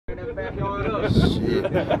backyard up.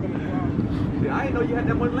 Shit. Yeah, I didn't know you had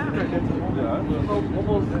that much land right there. Yeah,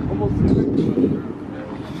 almost.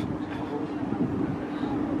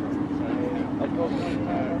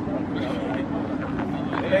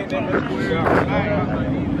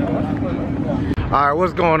 All right,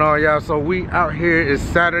 what's going on, y'all? So we out here. It's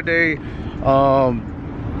Saturday,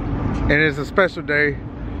 and it's a special day.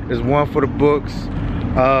 It's one for the books.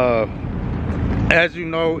 As you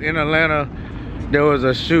know, in Atlanta, there was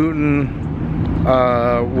a shooting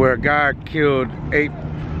where a guy killed 8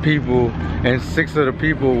 people, and 6 of the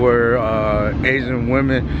people were Asian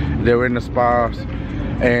women. They were in the spas,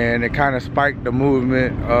 and it kind of spiked the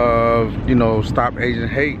movement of, you know, Stop Asian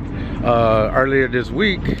Hate. Earlier this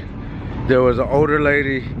week, there was an older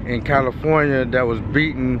lady in California that was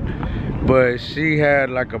beaten, but she had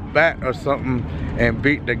like a bat or something and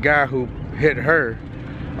beat the guy who hit her,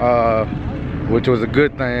 which was a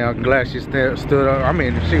good thing. I'm glad she stood up. I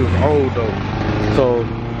mean, she was old though. So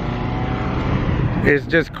it's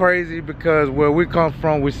just crazy because where we come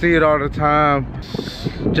from, we see it all the time.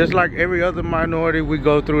 Just like every other minority, we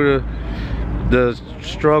go through the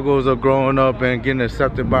struggles of growing up and getting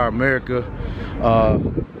accepted by America.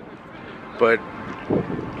 But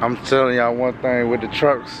I'm telling y'all one thing, with the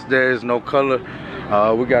trucks, there is no color.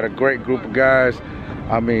 We got a great group of guys.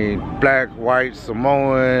 I mean, black, white,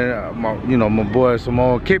 Samoan, you know, my boy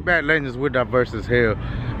Samoan. Kickback Legends, we're diverse as hell.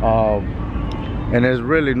 And there's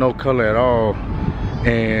really no color at all.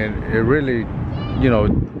 And it really, you know,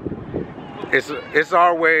 it's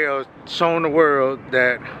our way of showing the world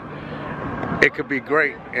that it could be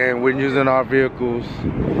great, and we're using our vehicles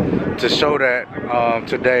to show that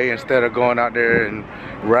today, instead of going out there and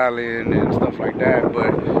rallying and stuff like that.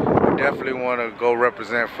 But we definitely want to go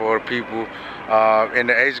represent for people in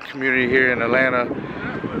the Asian community here in Atlanta.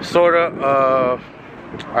 Sort of,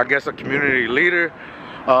 I guess, a community leader,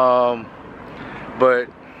 but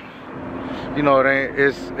you know,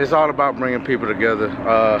 it's all about bringing people together.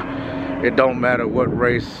 It don't matter what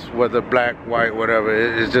race, whether black, white, whatever.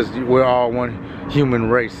 It's just we're all one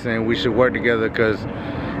human race, and we should work together, because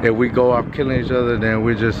if we go off killing each other, then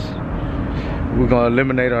we're gonna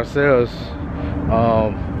eliminate ourselves,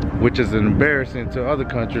 which is embarrassing to other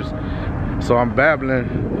countries. So I'm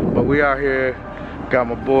babbling, but we out here. Got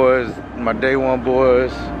my boys, my day one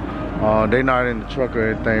boys. They not in the truck or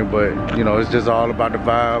anything, but you know, it's just all about the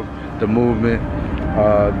vibe, the movement,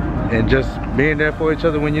 and just being there for each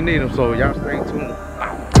other when you need them. So y'all stay tuned.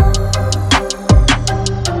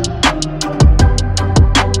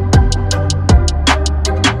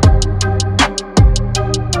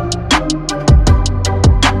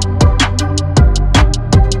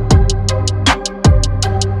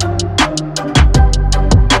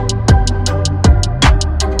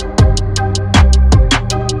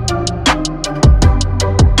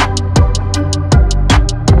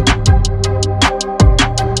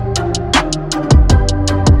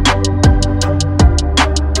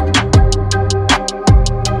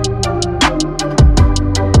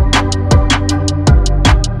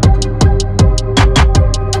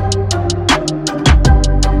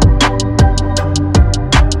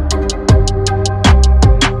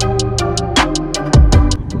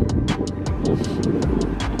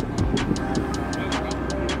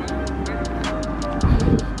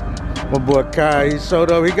 My boy Kai, he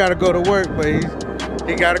showed up. He gotta go to work, but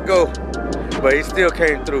he gotta go. But he still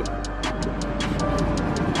came through.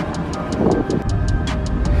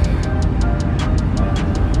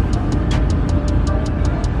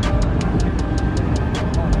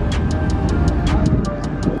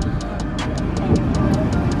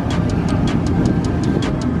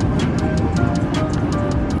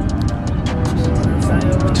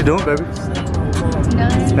 What you doing, baby?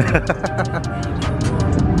 Nice.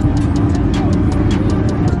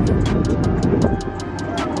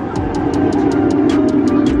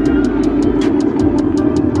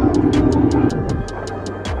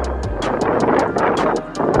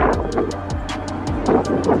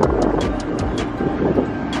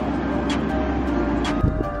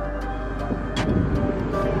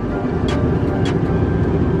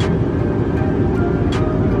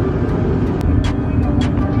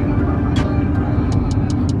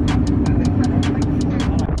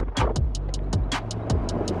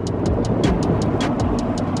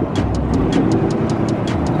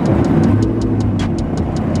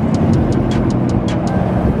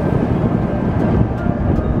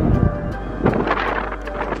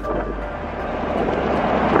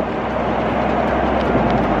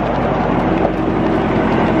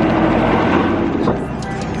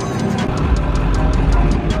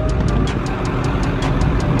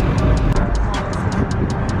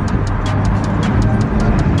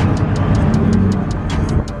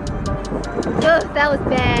 was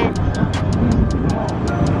bad.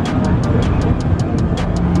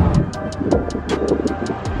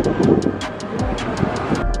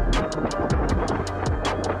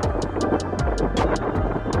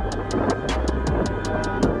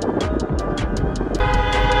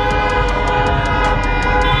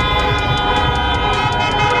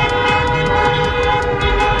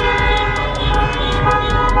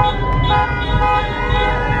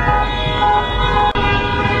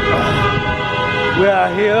 We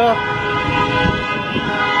are here.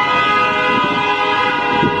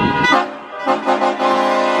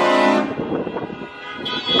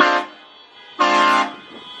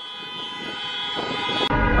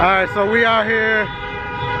 Alright, so we out here.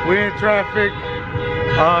 We in traffic.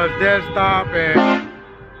 Dead stop and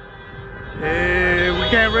we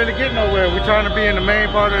can't really get nowhere. We're trying to be in the main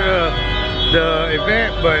part of the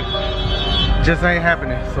event, but just ain't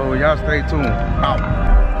happening. So y'all stay tuned. Out.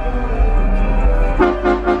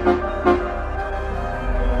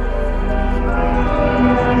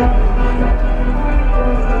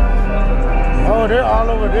 Oh, they're all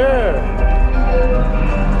over there.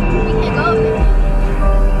 We can't go over there.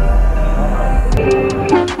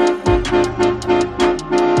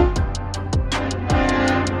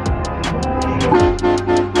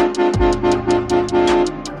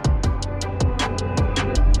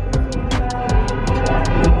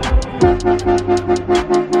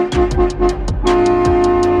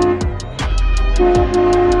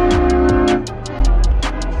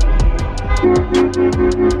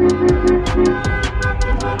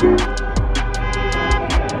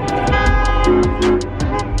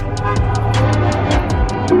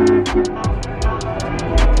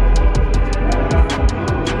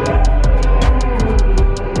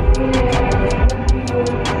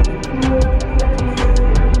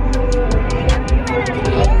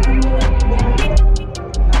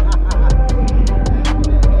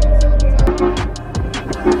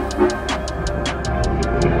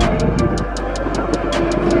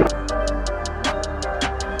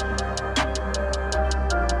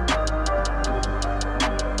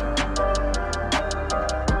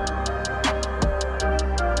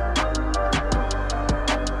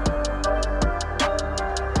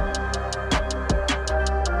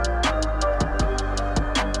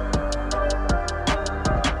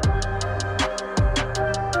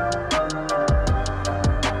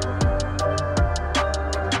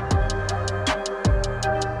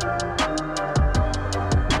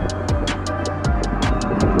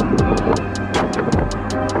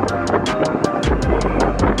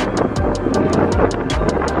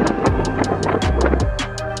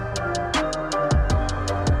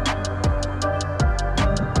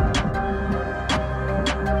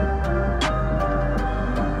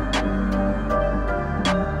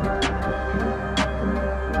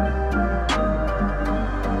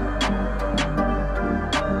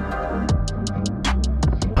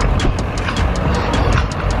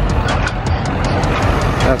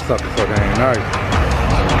 That sucker so dang nice.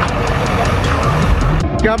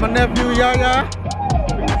 Got my nephew Yaya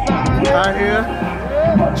out here.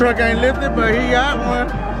 Truck ain't lifted, but he got one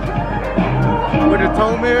with the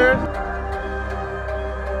tow mirrors.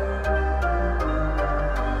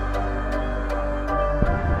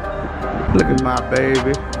 Look at my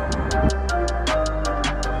baby.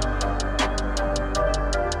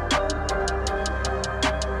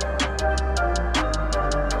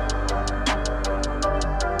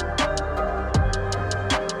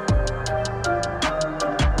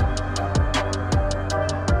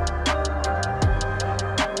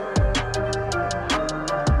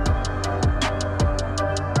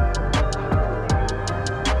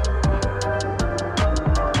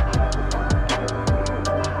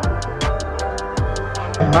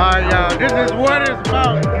 Alright, y'all, this is what it's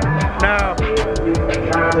about. Now,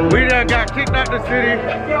 we done got kicked out the city.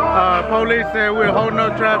 Police said we were holding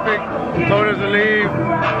up traffic, told us to leave.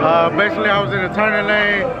 Basically, I was in a turning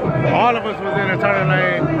lane. All of us was in a turning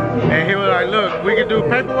lane. And he was like, look, we can do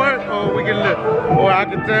paperwork or we can live. Or I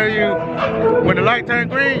can tell you, when the light turn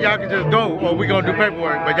green, y'all can just go or we gonna do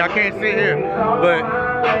paperwork. But y'all can't sit here.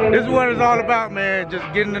 But this is what it's all about, man. Just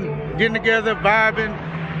getting together, vibing.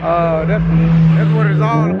 That's what it's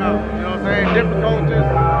all about, you know what I'm saying? Different cultures,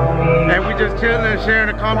 and we just chilling, sharing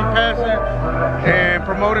a common passion, and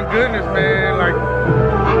promoting goodness, man. Like,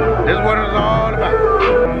 this is what it's all about.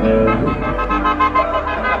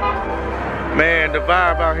 Man, the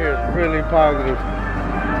vibe out here is really positive.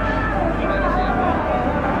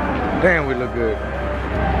 Damn, we look good.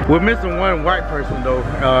 We're missing one white person though.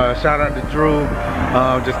 Shout out to Drew.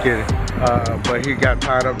 Just kidding. But he got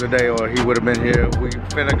tied up today, or he would have been here. We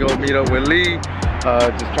finna go meet up with Lee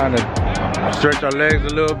Just trying to stretch our legs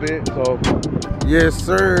a little bit. So, yes,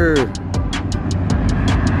 sir.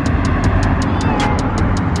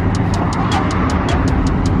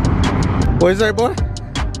 What you say, boy?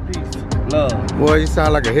 Peace, love. Boy, you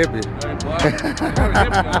sound like a hippie.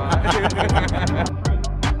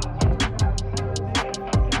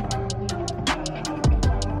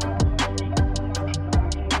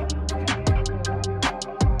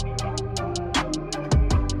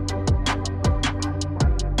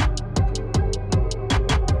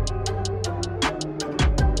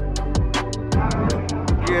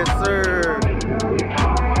 Yes, sir.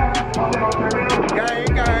 Gang,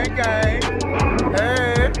 gang, gang.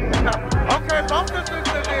 Hey. Okay, both the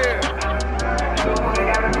sisters here.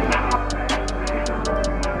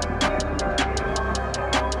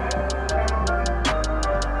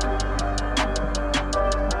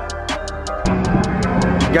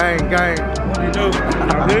 Gang, gang. What do you do?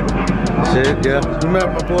 I'm good. Shit, yeah. You met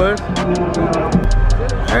my boys?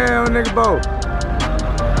 Hey, nigga, Bo.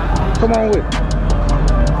 Come on with.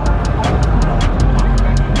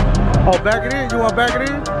 Oh, back it in? You want to back it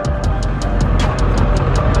in?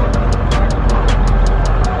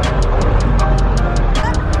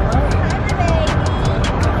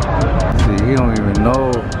 See, he don't even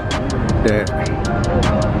know that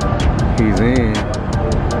he's in.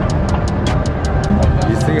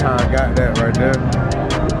 You see how I got that right there?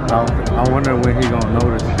 I wonder when he gonna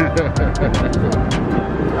notice.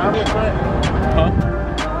 Huh?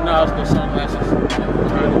 No, I was gonna sunglasses.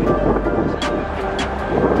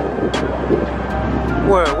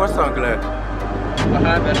 What sunglasses?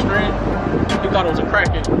 Behind that screen, he thought it was a crack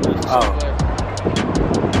in. Oh.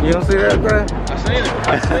 You don't see that, bro? I seen it.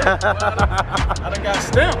 I done got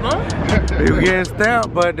stamped, no? You getting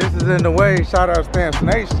stamped, but this is in the way. Shout out Stamps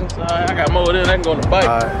Nation. So I got more of them. I can go on the bike.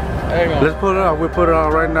 Alright. Let's put it on. We'll put it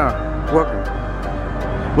on right now. Welcome.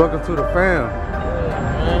 Welcome to the fam.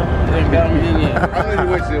 They ain't got me in yet. I really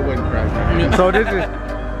wish it wasn't cracking. So this is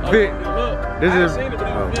Vic.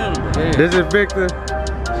 This is Victor.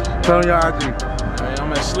 Tell me your IG. Man,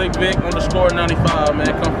 I'm at SlickVic_95,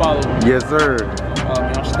 man. Come follow me. Yes, sir. Follow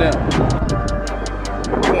me on Step.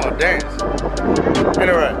 You want to dance?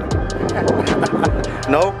 Interact.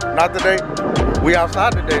 No, not today. We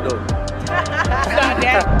outside today, though.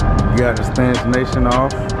 You got the Stance Nation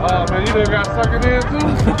off. Oh, man, you done got sucking in, too?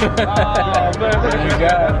 Oh, man. You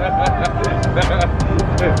got it.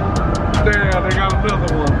 Damn, they got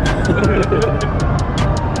another one.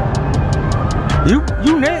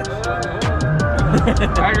 You next. I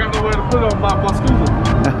ain't got nowhere to put on my scooter.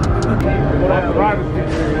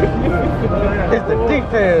 It's the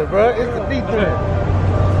details, bro. It's the details.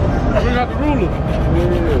 We got the ruler.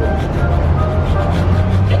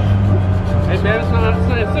 Hey, man, it's not the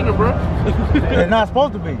same center, bro. It's not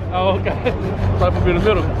supposed to be. Oh, okay. It's supposed to be in the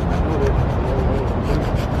middle.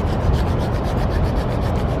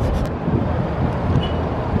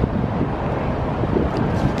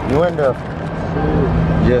 You in there?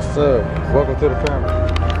 Yes, sir. Welcome to the family.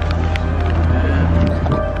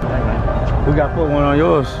 We got to put one on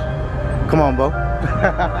yours. Come on, Bo. I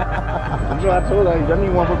told her, I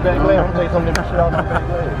need one for back leg. I'm going to take some of that shit off my back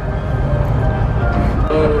leg.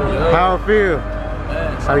 How it feel?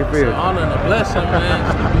 Man, How you feel? It's an honor and a blessing, man,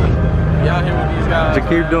 to be out here with these guys. To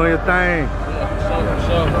keep doing your thing. Yeah, for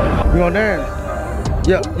sure. You gonna dance?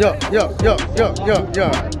 Yeah.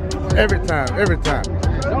 Every time.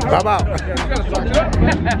 Bye bye.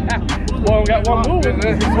 Boy, we got one move.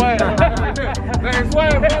 That's swag. That's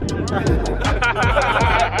swag, bro.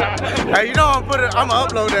 Hey, you know I'm gonna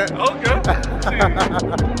upload that. Okay.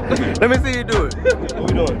 Let me see you do it. What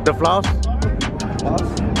we doing? The floss. Floss?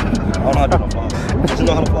 I don't know how to do no floss. I just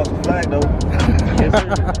know how to floss the flag though.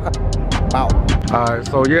 Wow. Alright,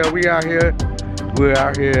 so yeah, we out here. We're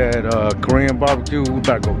out here at Korean barbecue. We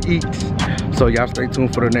about to go eat. So y'all stay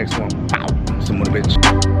tuned for the next one. Wow. Some more bitch.